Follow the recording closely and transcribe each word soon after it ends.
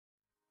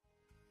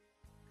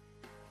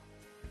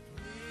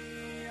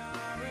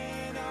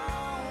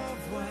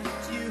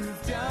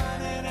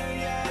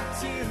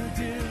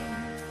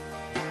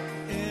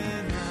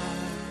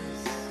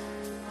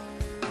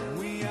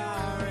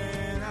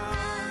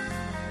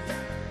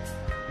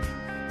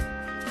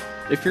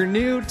If you're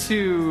new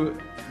to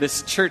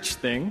this church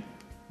thing,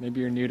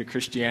 maybe you're new to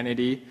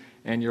Christianity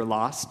and you're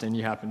lost and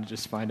you happen to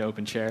just find an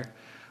open chair,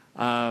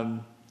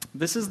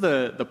 this is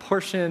the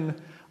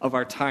portion of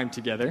our time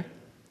together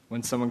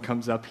when someone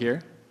comes up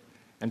here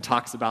and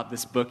talks about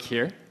this book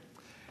here.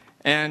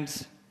 And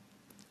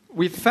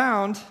we've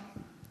found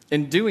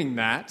in doing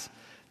that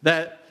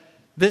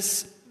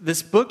this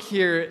book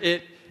here,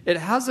 it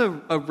has a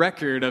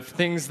record of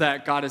things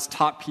that God has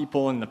taught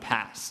people in the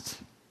past.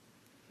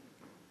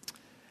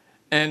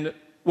 And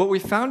what we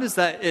found is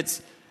that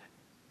it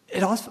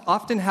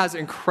often has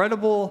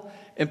incredible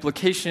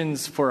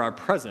implications for our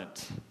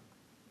present.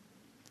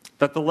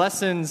 That the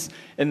lessons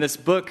in this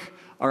book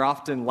are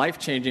often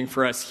life-changing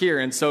for us here.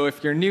 And so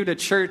if you're new to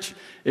church,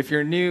 if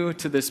you're new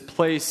to this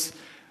place,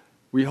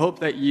 we hope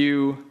that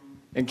you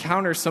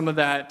encounter some of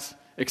that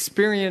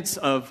experience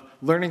of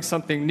learning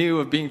something new,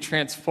 of being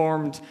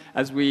transformed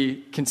as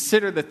we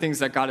consider the things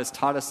that God has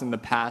taught us in the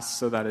past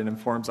so that it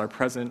informs our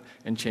present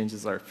and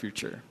changes our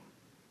future.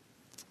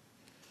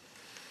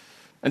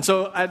 And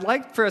so I'd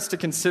like for us to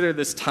consider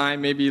this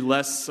time maybe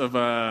less of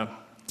a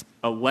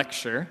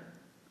lecture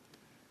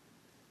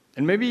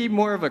and maybe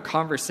more of a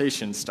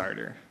conversation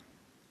starter.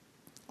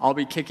 I'll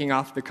be kicking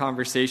off the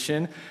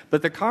conversation,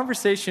 but the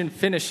conversation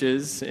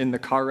finishes in the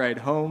car ride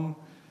home,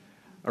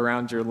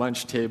 around your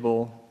lunch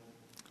table,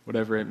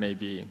 whatever it may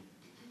be.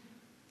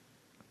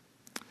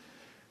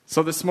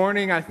 So this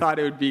morning I thought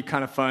it would be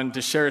kind of fun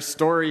to share a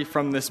story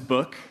from this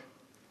book,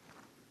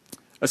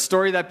 a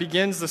story that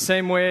begins the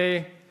same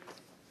way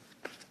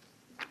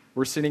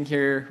we're sitting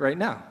here right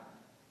now.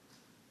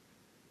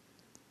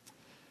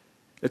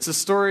 It's a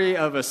story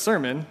of a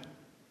sermon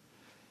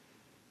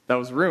that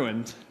was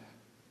ruined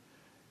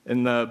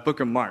in the book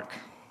of Mark.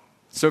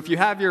 So if you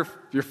have your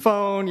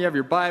phone, you have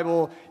your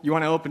Bible, you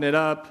want to open it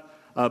up,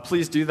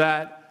 please do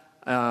that.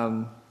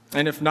 And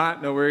if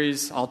not, no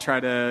worries. I'll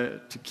try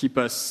to keep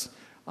us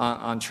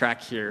on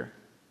track here.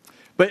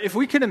 But if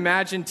we could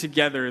imagine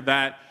together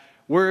that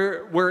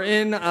we're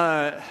in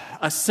a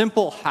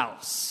simple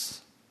house.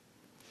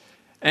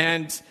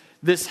 And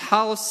this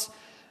house,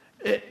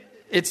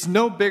 it's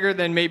no bigger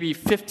than maybe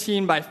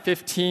 15 by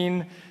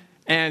 15.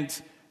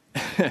 And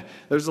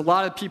there's a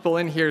lot of people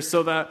in here,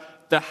 so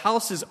the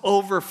house is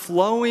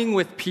overflowing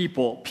with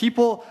people.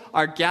 People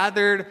are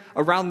gathered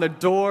around the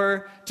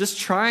door, just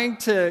trying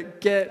to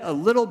get a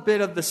little bit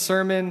of the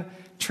sermon,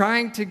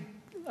 trying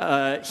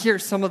to hear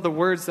some of the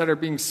words that are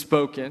being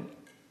spoken.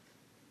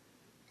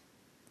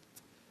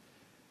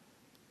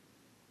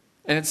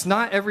 And it's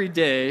not every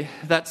day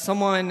that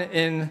someone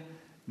in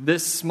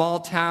this small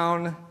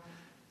town,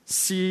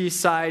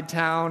 seaside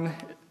town,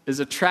 is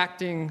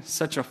attracting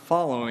such a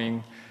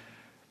following.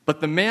 But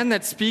the man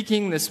that's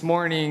speaking this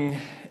morning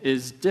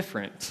is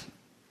different.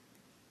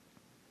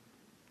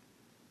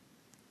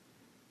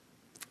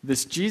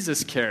 This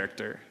Jesus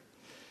character,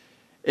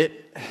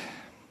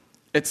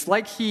 it's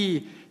like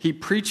he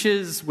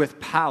preaches with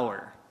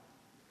power,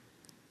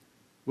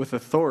 with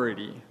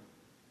authority.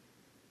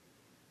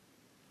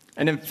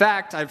 And in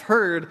fact, I've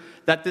heard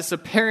that this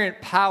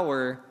apparent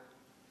power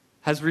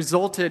has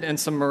resulted in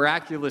some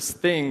miraculous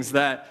things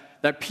that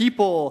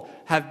people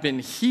have been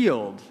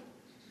healed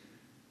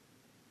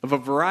of a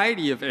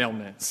variety of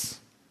ailments.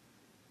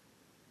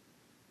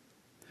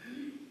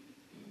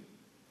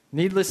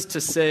 Needless to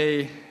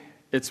say,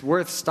 it's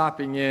worth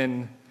stopping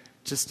in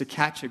just to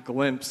catch a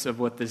glimpse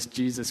of what this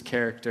Jesus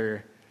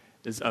character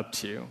is up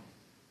to.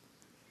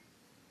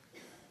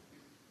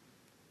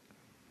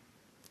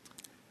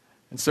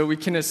 And so we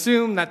can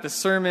assume that the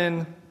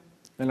sermon,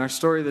 in our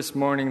story this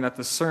morning, that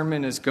the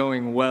sermon is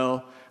going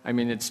well. I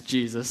mean, it's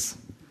Jesus.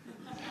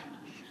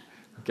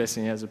 I'm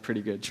guessing he has a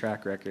pretty good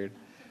track record.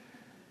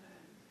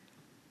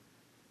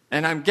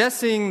 And I'm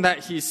guessing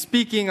that he's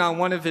speaking on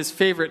one of his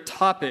favorite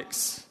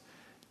topics,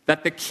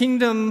 that the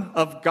kingdom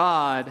of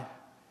God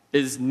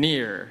is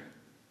near,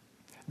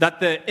 that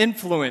the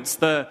influence,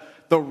 the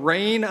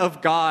reign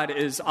of God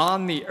is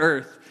on the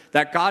earth,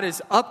 that God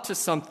is up to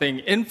something,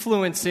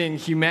 influencing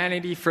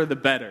humanity for the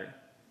better.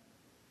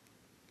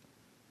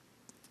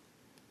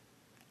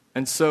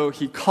 And so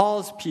he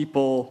calls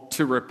people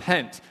to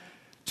repent.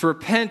 To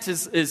repent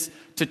is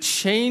to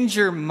change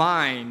your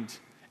mind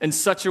in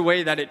such a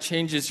way that it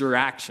changes your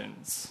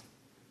actions.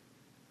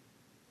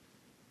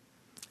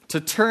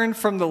 To turn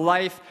from the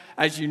life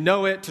as you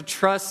know it, to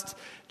trust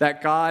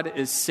that God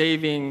is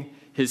saving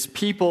his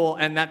people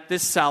and that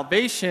this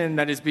salvation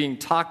that is being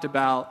talked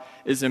about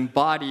is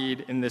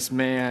embodied in this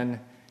man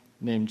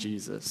named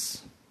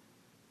Jesus.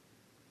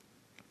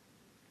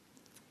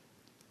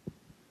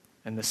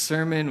 And the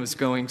sermon was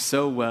going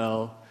so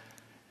well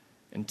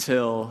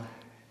until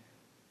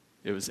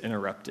it was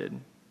interrupted.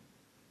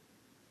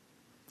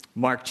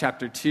 Mark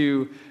chapter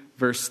 2,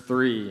 verse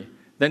 3.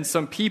 Then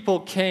some people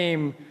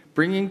came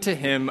bringing to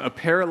him a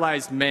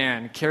paralyzed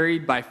man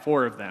carried by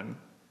 4 of them.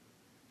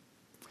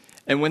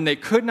 And when they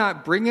could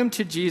not bring him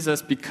to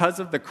Jesus because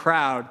of the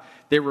crowd,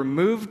 they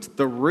removed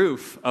the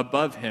roof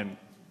above him.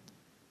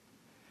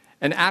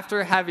 And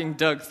after having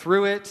dug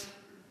through it,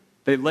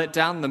 they let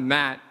down the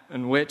mat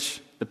on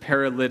which the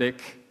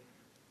paralytic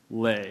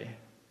lay.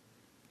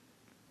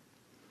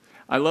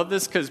 I love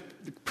this because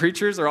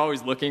preachers are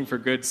always looking for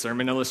good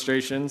sermon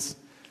illustrations.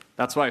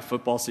 That's why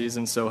football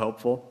season's so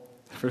helpful.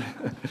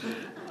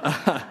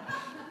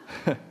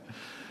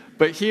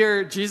 But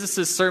here,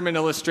 Jesus' sermon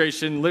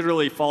illustration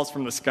literally falls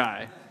from the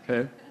sky.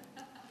 Okay?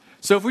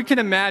 So if we can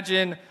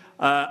imagine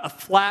a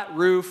flat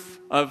roof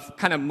of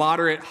kind of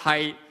moderate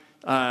height,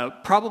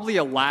 probably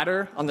a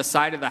ladder on the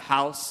side of the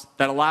house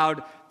that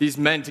allowed these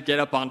men to get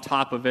up on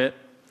top of it,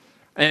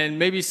 and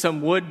maybe some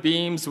wood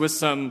beams with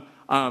some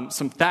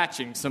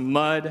thatching, some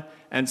mud,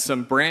 and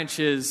some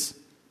branches.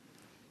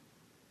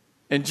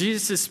 And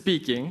Jesus is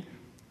speaking,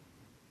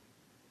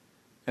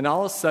 and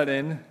all of a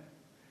sudden,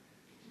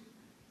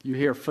 you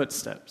hear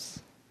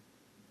footsteps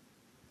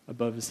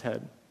above his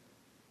head.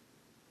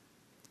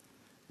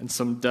 And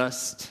some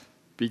dust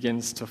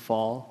begins to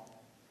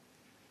fall.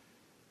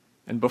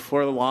 And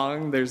before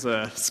long, there's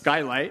a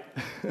skylight,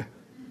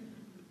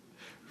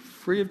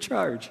 free of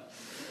charge.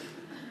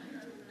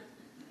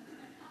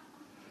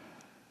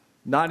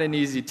 Not an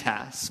easy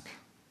task.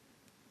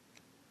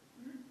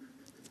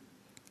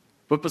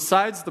 But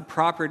besides the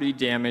property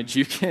damage,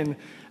 you can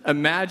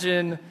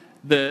imagine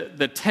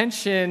the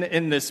tension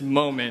in this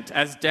moment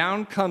as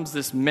down comes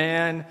this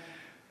man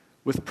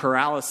with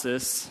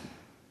paralysis,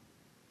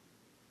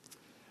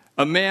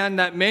 a man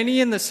that many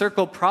in the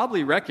circle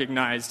probably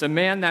recognized, a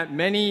man that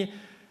many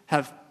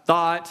have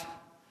thought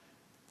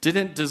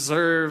didn't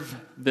deserve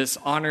this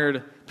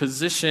honored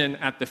position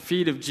at the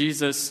feet of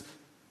Jesus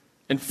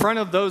in front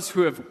of those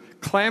who have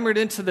clamored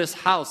into this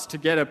house to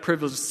get a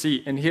privileged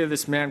seat. And here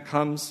this man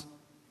comes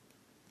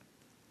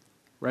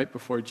right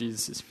before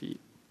Jesus' feet.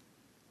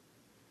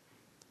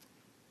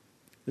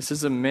 This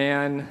is a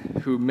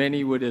man who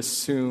many would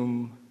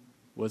assume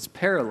was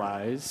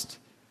paralyzed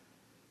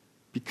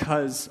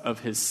because of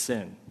his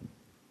sin.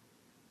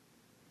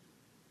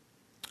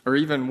 Or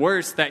even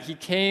worse, that he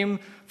came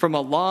from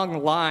a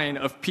long line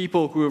of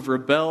people who have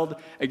rebelled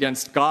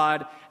against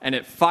God, and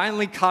it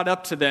finally caught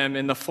up to them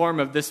in the form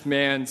of this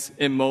man's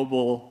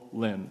immobile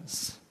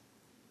limbs.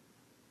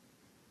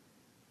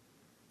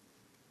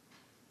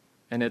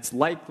 And it's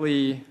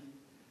likely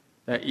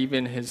that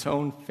even his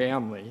own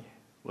family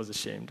was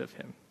ashamed of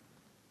him.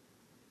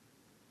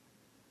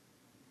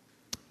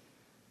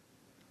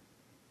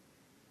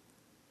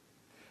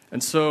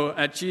 And so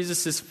at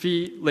Jesus'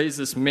 feet lays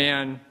this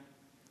man,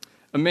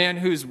 a man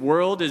whose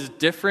world is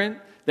different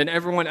than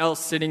everyone else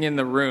sitting in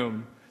the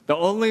room. The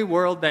only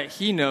world that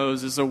he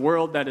knows is a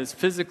world that is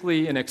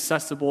physically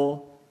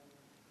inaccessible.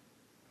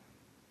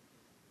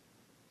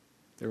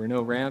 There were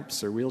no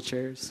ramps or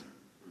wheelchairs.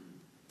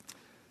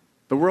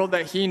 The world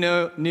that he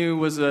knew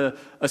was a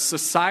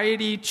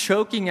society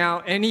choking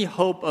out any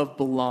hope of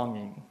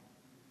belonging.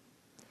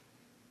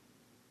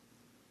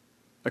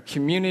 A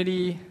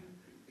community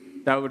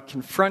that would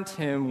confront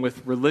him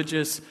with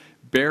religious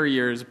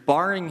barriers,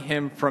 barring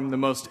him from the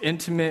most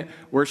intimate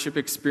worship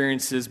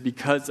experiences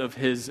because of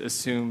his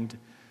assumed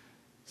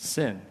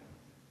sin.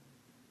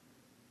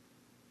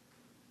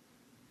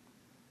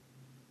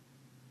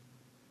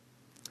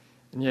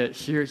 And yet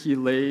here he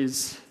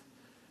lays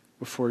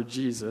before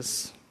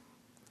Jesus,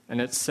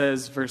 and it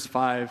says, verse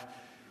 5,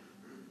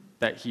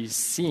 that he's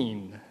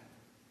seen.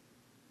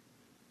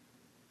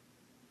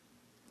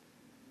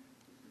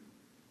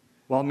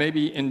 While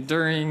maybe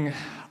enduring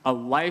a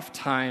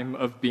lifetime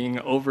of being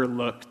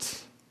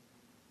overlooked,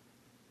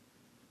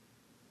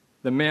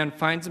 the man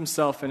finds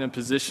himself in a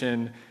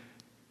position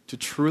to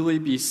truly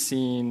be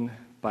seen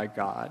by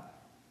God.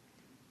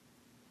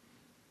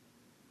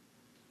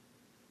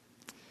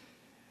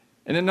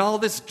 And in all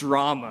this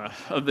drama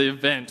of the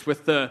event,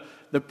 with the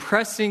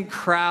pressing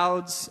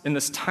crowds in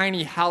this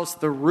tiny house,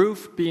 the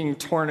roof being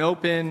torn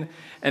open,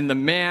 and the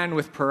man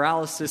with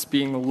paralysis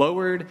being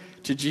lowered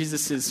to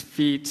Jesus'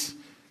 feet,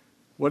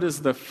 what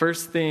is the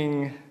first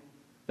thing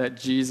that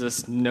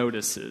Jesus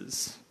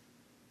notices?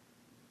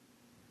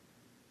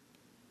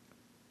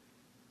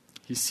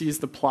 He sees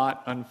the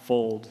plot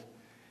unfold,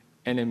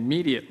 and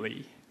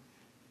immediately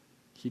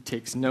he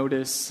takes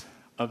notice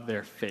of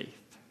their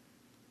faith.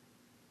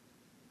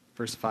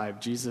 Verse 5,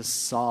 Jesus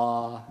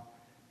saw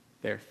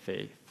their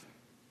faith.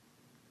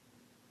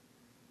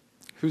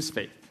 Whose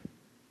faith?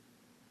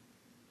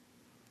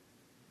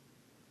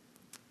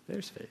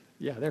 There's faith.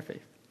 Yeah, their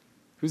faith.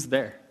 Who's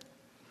there?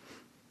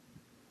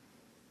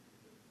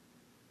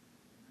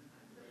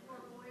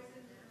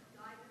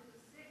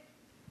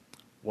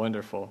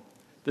 Wonderful.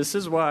 This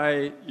is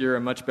why you're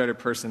a much better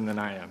person than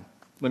I am.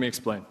 Let me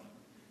explain.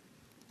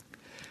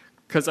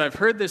 Because I've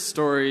heard this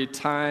story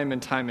time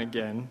and time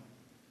again.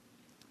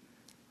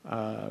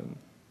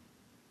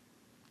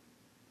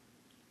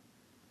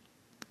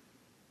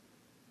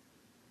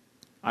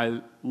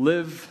 I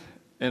live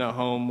in a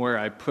home where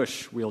I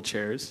push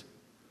wheelchairs,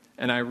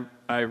 and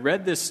I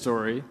read this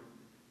story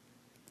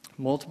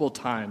multiple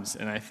times,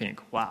 and I think,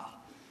 wow,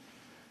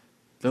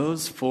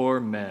 those 4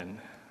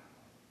 men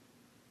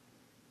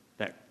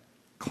that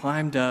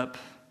climbed up,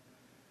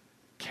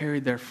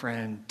 carried their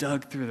friend,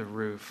 dug through the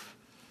roof,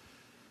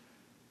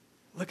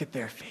 Look at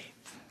their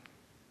faith.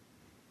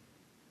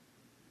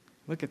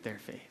 Look at their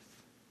faith.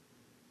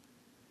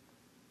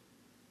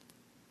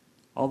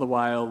 All the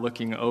while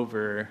looking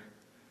over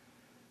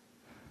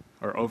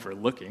or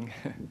overlooking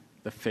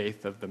the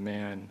faith of the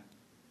man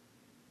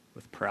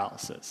with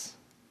paralysis.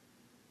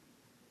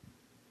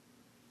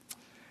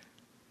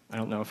 I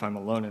don't know if I'm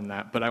alone in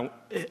that, but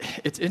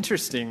it's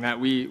interesting that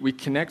we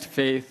connect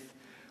faith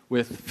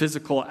with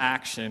physical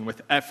action,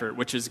 with effort,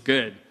 which is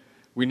good.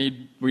 We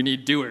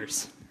need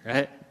doers,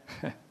 right?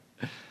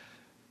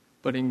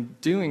 But in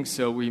doing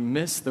so, we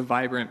miss the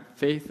vibrant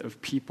faith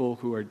of people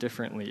who are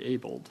differently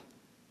abled.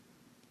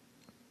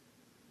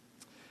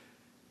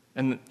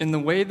 And in the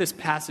way this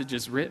passage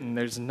is written,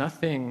 there's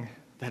nothing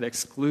that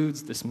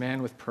excludes this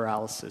man with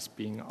paralysis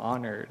being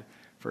honored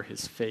for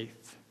his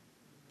faith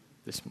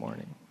this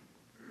morning.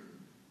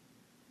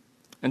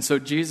 And so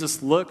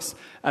Jesus looks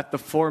at the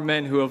four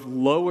men who have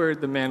lowered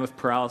the man with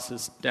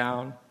paralysis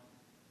down,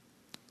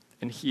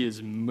 and he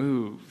is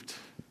moved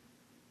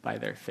by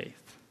their faith.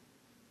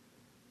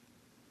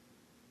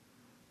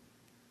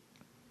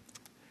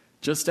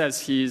 Just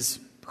as he's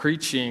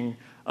preaching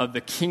of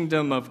the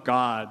kingdom of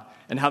God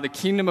and how the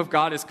kingdom of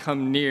God has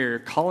come near,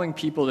 calling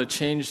people to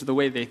change the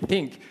way they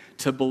think,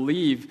 to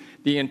believe,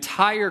 the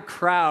entire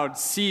crowd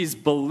sees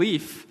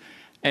belief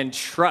and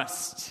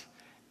trust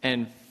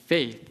and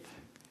faith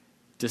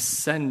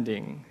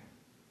descending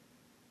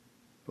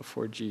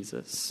before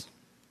Jesus.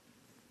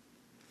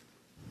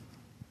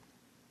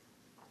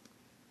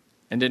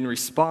 And in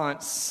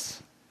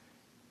response,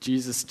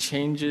 Jesus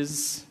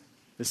changes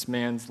this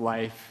man's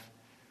life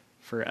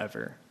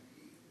forever.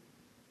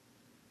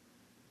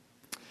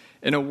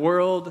 In a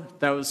world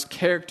that was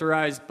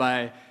characterized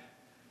by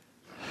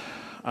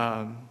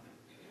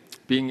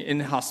being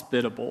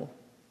inhospitable,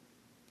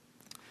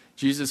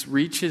 Jesus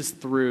reaches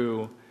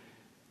through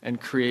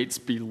and creates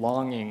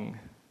belonging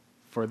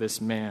for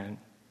this man.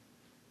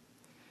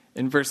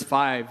 In verse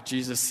 5,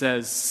 Jesus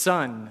says,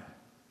 "Son,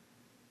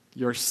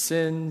 your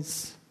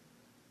sins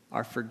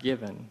are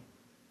forgiven."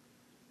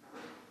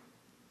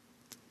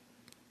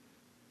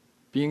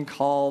 Being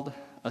called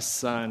a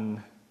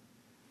son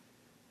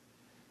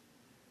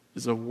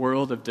is a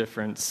world of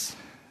difference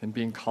than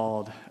being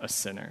called a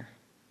sinner.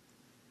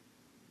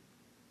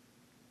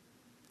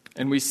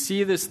 And we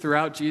see this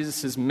throughout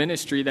Jesus'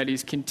 ministry, that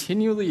he's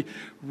continually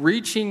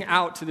reaching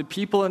out to the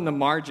people in the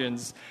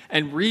margins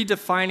and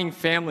redefining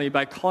family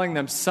by calling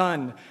them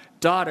son,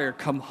 daughter,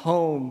 come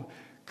home,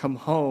 come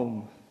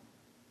home.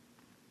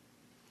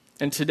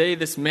 And today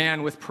this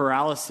man with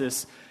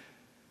paralysis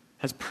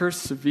has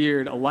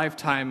persevered a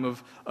lifetime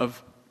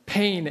of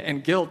pain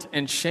and guilt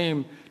and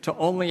shame to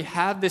only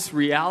have this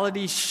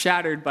reality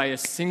shattered by a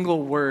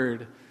single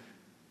word,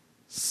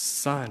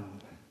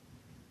 son.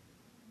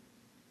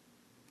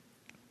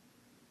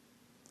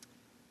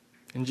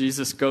 And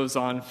Jesus goes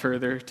on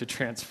further to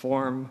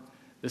transform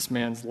this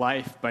man's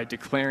life by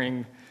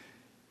declaring,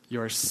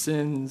 "Your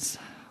sins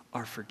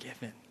are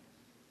forgiven."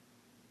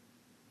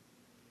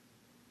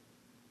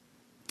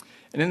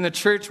 And in the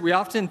church, we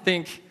often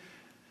think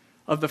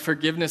of the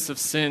forgiveness of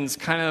sins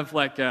kind of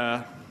like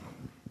a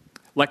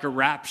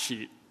rap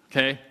sheet,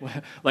 okay?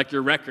 Like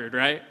your record,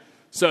 right?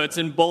 So it's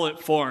in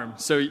bullet form.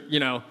 So,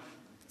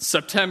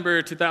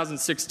 September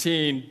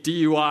 2016,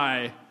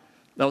 DUI.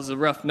 That was a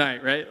rough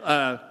night, right?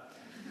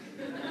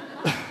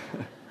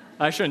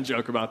 I shouldn't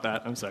joke about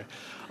that. I'm sorry.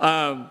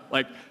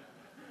 Like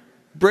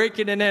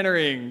breaking and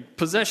entering,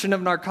 possession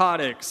of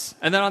narcotics.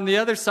 And then on the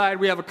other side,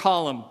 we have a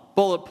column,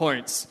 bullet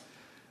points.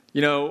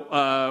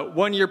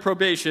 1 year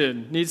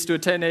probation, needs to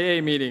attend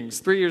AA meetings,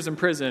 3 years in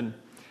prison.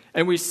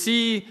 And we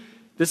see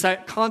this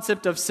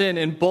concept of sin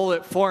in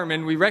bullet form,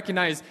 and we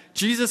recognize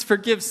Jesus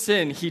forgives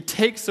sin. He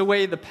takes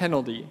away the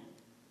penalty.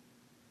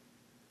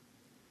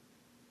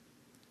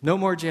 No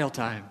more jail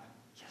time.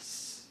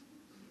 Yes.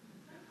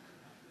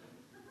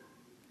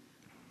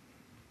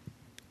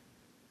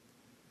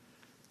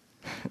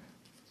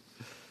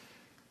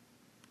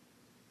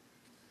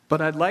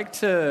 But I'd like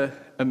to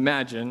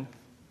imagine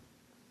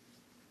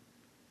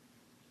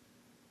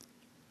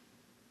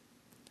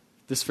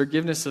this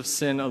forgiveness of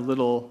sin a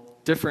little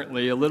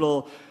differently, a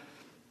little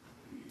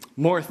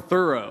more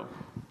thorough.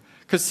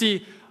 Because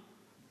see,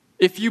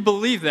 if you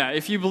believe that,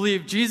 if you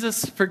believe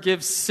Jesus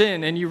forgives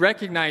sin and you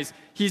recognize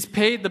he's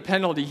paid the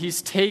penalty,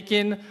 he's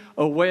taken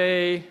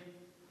away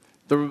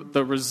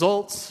the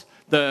results,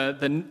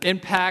 the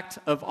impact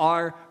of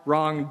our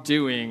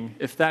wrongdoing,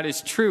 if that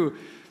is true,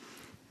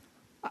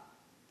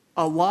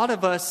 a lot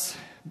of us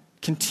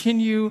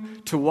continue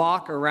to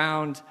walk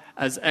around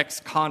as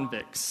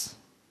ex-convicts.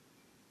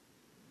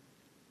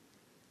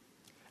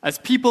 As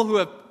people who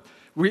have,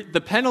 the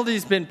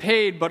penalty's been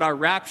paid, but our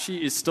rap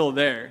sheet is still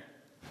there.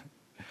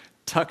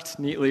 Tucked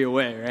neatly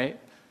away, right?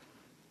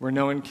 Where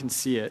no one can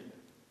see it.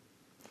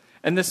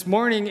 And this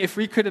morning, if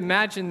we could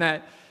imagine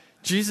that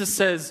Jesus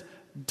says,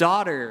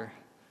 "Daughter,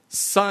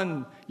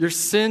 son, your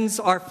sins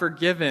are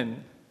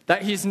forgiven."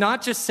 That he's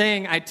not just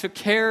saying, I took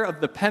care of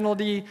the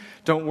penalty,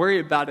 don't worry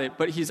about it,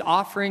 but he's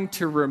offering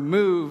to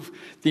remove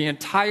the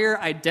entire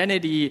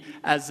identity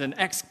as an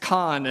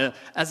ex-con,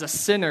 as a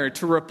sinner,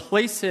 to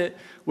replace it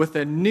with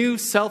a new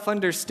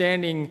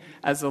self-understanding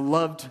as a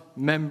loved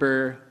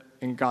member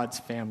in God's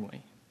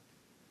family.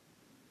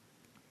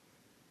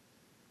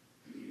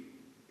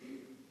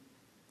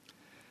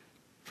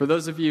 For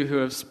those of you who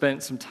have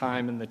spent some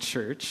time in the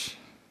church,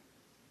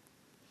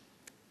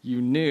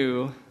 you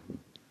knew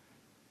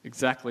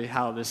exactly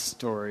how this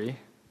story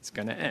is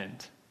going to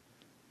end.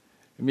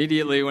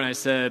 Immediately when I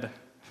said,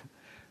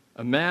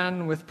 a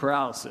man with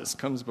paralysis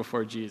comes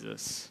before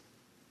Jesus,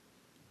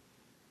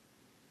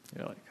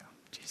 you're like, oh,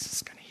 Jesus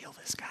is going to heal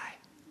this guy.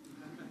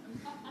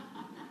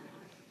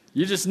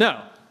 You just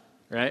know,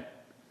 right?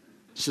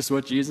 It's just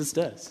what Jesus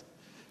does,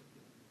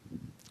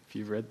 if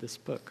you've read this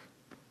book.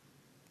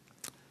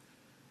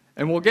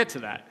 And we'll get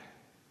to that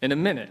in a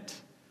minute.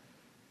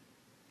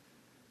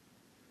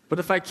 But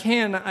if I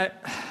can,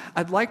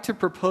 I'd like to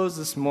propose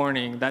this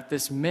morning that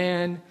this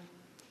man,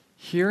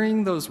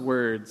 hearing those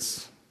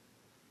words,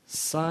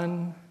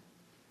 "Son,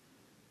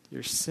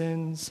 your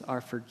sins are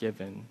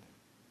forgiven,"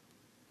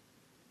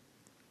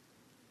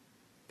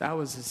 that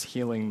was his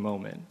healing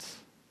moment.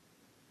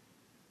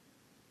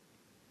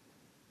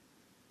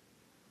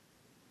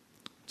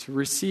 To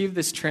receive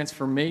this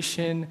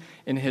transformation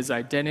in his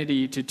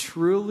identity, to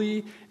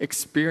truly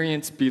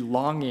experience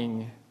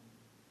belonging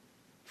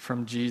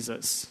from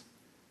Jesus,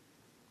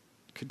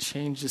 could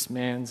change this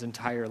man's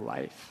entire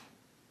life.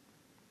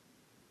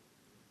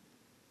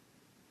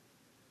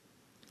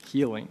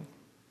 Healing.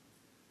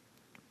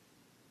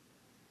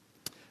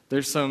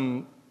 There's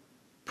some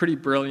pretty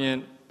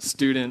brilliant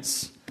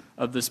students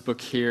of this book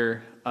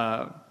here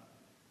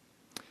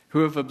who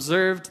have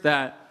observed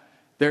that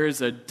there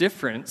is a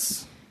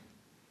difference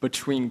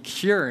between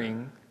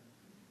curing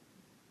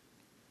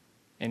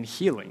and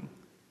healing.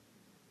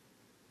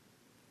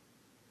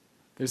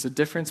 There's a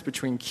difference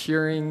between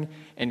curing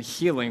and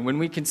healing. When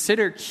we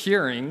consider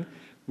curing,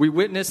 we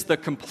witness the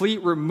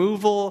complete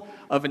removal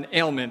of an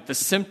ailment. The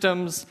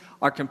symptoms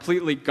are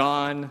completely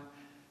gone.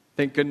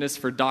 Thank goodness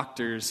for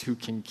doctors who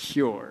can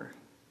cure.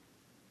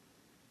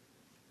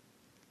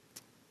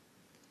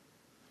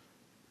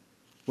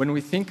 When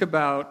we think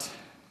about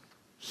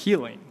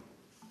healing,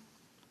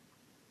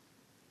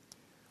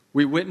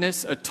 we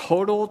witness a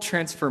total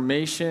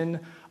transformation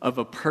of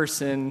a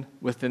person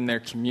within their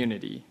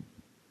community.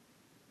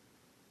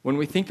 When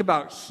we think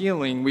about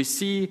healing, we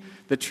see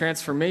the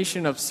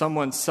transformation of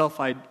someone's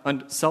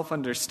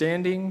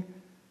self-understanding.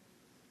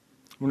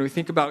 When we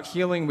think about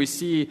healing, we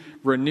see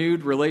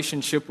renewed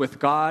relationship with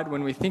God.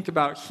 When we think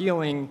about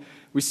healing,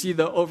 we see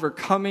the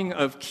overcoming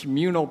of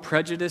communal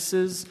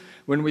prejudices.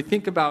 When we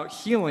think about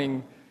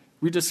healing,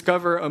 we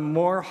discover a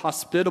more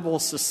hospitable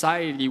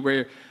society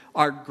where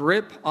our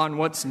grip on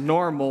what's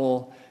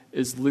normal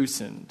is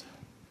loosened.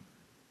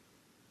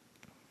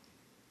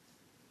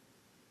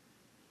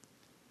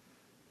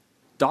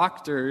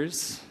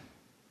 Doctors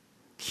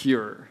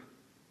cure,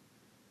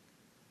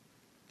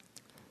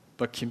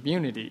 but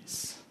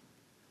communities,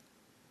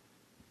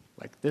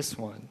 like this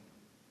one,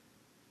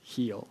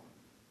 heal.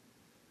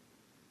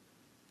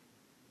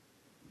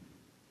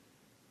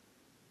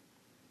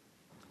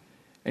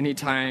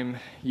 Anytime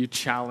you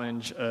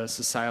challenge a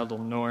societal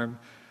norm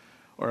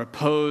or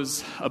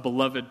oppose a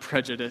beloved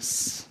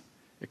prejudice,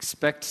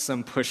 expect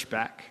some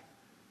pushback.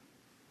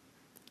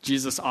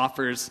 Jesus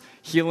offers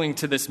healing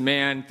to this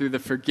man through the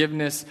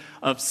forgiveness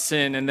of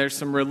sin, and there's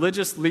some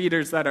religious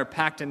leaders that are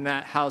packed in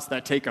that house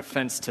that take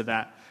offense to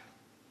that.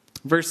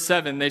 Verse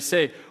 7, they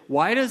say,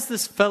 "Why does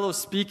this fellow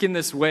speak in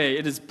this way?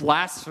 It is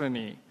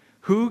blasphemy.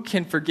 Who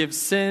can forgive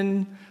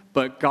sin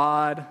but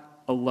God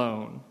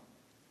alone?"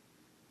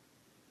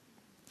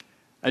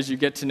 As you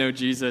get to know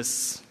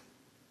Jesus,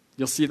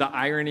 you'll see the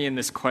irony in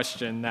this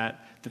question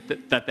that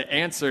the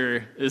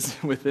answer is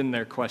within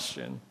their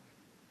question.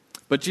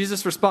 But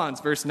Jesus responds,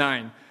 verse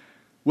 9,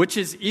 "Which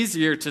is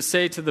easier to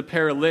say to the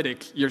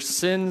paralytic, 'Your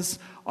sins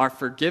are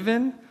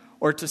forgiven,'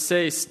 or to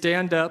say,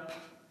 'Stand up,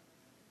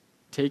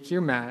 take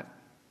your mat,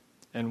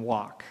 and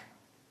walk'?"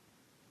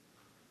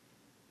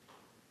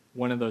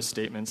 One of those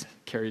statements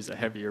carries a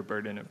heavier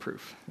burden of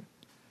proof.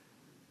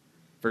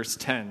 Verse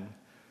 10,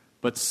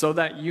 "But so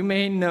that you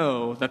may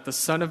know that the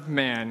Son of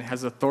Man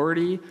has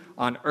authority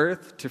on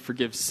earth to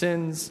forgive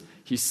sins,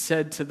 he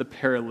said to the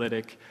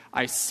paralytic,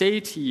 'I say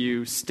to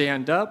you,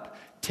 stand up,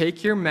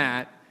 take your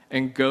mat,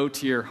 and go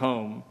to your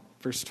home.'"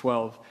 Verse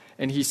 12,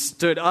 "And he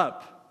stood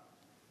up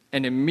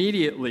and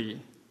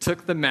immediately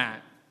took the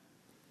mat,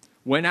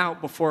 went out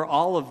before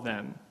all of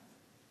them,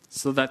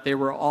 so that they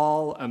were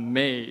all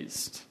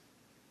amazed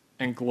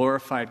and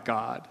glorified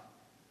God,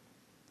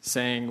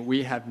 saying,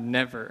 'We have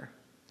never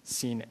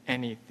seen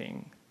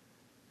anything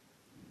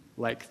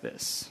like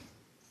this.'"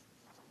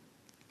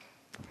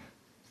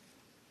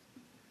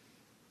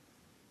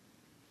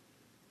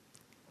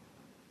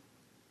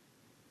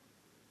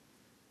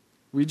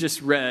 We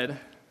just read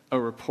a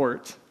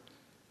report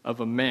of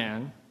a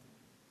man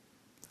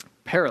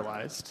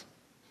paralyzed,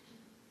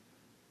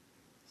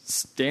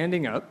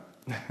 standing up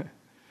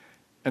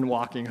and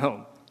walking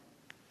home.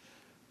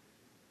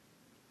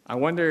 I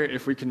wonder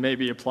if we can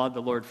maybe applaud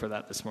the Lord for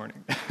that this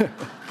morning.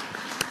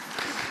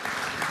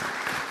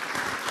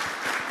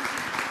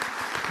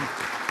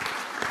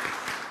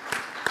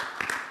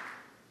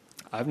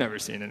 I've never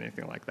seen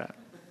anything like that.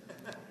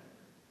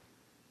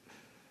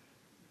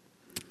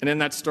 And in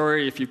that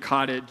story, if you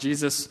caught it,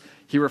 Jesus,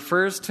 he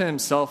refers to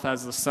himself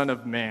as the Son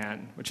of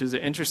Man, which is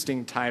an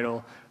interesting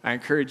title. I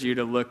encourage you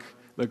to look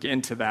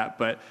into that.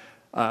 But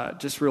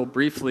just real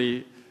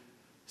briefly,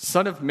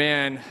 Son of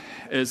Man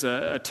is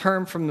a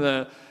term from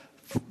the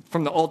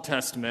Old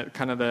Testament,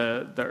 kind of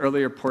the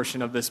earlier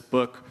portion of this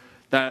book,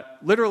 that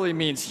literally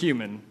means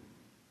human.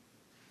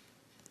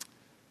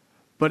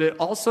 But it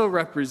also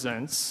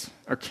represents,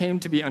 or came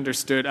to be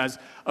understood as,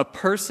 a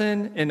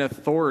person in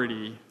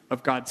authority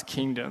of God's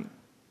kingdom.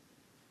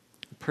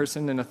 A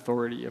person in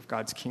authority of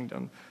God's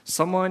kingdom.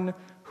 Someone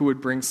who would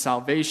bring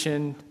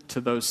salvation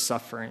to those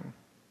suffering.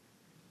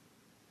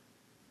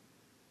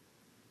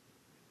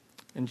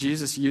 And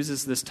Jesus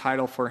uses this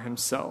title for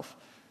himself.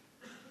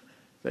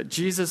 That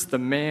Jesus, the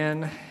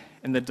man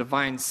and the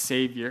divine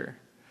Savior,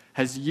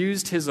 has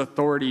used his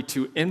authority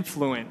to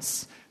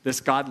influence this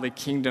godly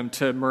kingdom,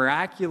 to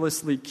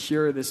miraculously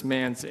cure this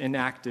man's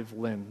inactive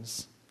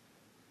limbs.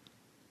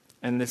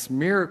 And this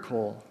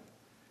miracle,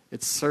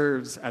 it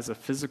serves as a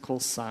physical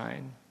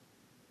sign,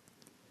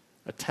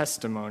 a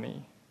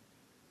testimony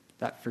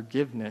that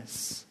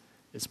forgiveness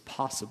is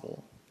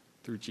possible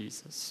through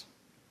Jesus.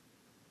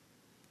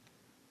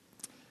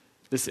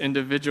 This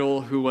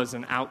individual who was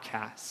an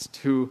outcast,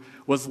 who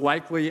was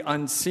likely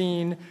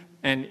unseen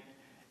and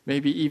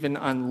maybe even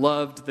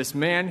unloved, this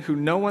man who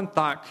no one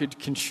thought could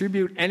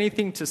contribute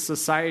anything to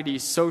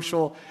society's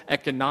social,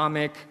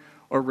 economic,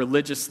 or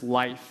religious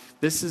life.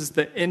 This is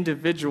the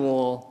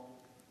individual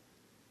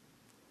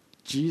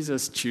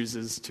Jesus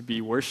chooses to be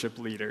worship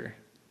leader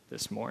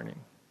this morning.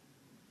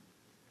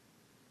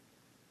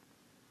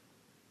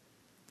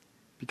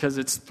 Because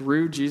it's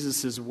through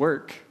Jesus'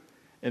 work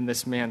in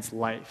this man's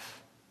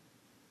life,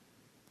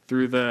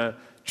 through the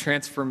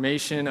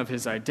transformation of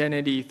his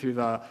identity, through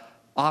the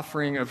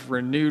offering of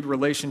renewed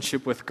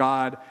relationship with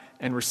God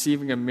and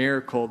receiving a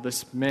miracle,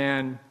 this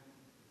man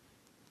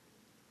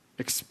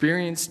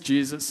experienced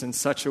Jesus in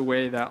such a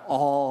way that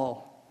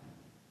all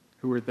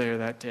who were there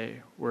that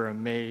day were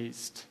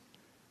amazed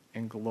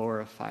and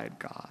glorified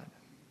God,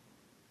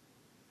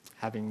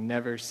 having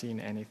never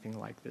seen anything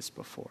like this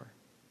before.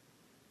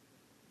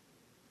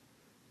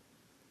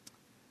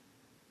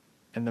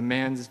 And the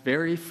man's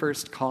very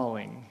first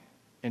calling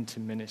into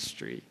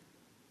ministry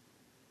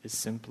is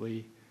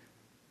simply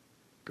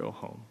go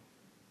home.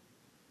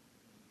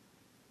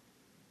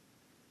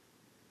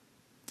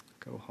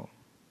 Go home.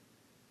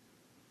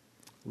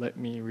 Let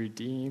me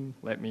redeem,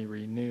 let me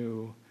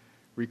renew,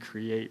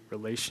 recreate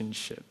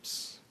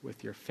relationships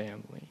with your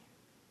family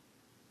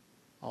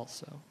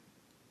also.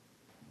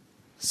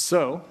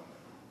 So,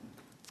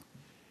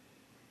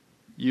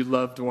 you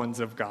loved ones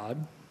of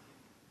God,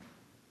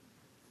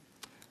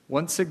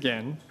 once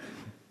again,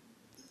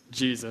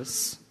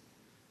 Jesus,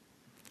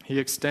 he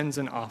extends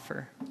an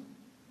offer.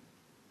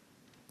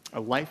 A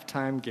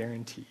lifetime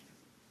guarantee.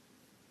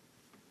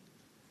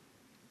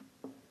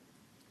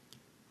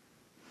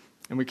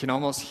 And we can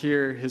almost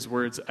hear his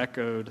words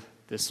echoed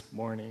this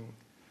morning.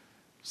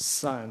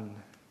 Son,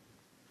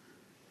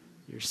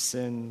 your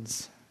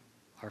sins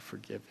are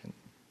forgiven.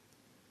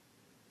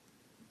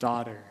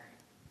 Daughter,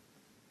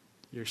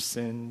 your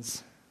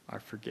sins are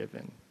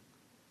forgiven.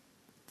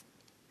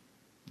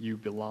 You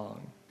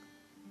belong.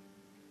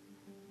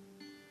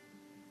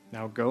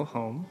 Now go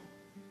home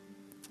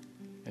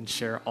and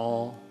share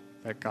all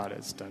that God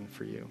has done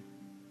for you.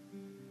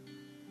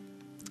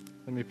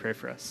 Let me pray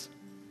for us.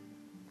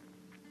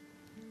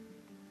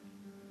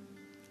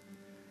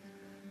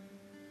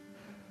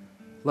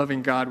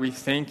 Loving God, we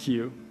thank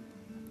you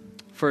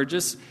for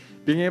just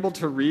being able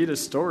to read a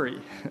story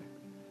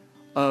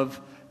of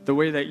the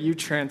way that you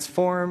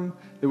transform,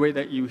 the way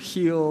that you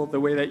heal, the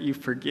way that you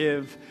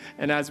forgive.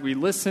 And as we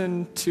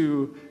listen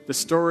to the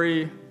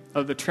story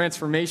of the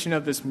transformation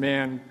of this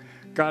man,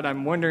 God,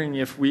 I'm wondering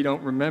if we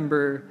don't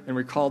remember and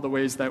recall the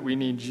ways that we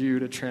need you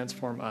to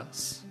transform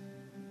us.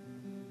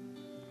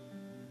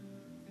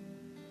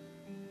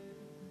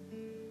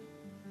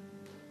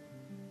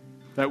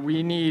 That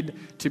we need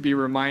to be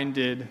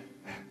reminded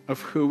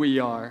of who we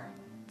are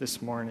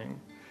this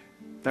morning.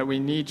 That we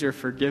need your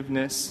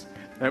forgiveness,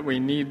 that we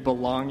need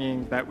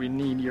belonging, that we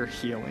need your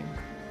healing.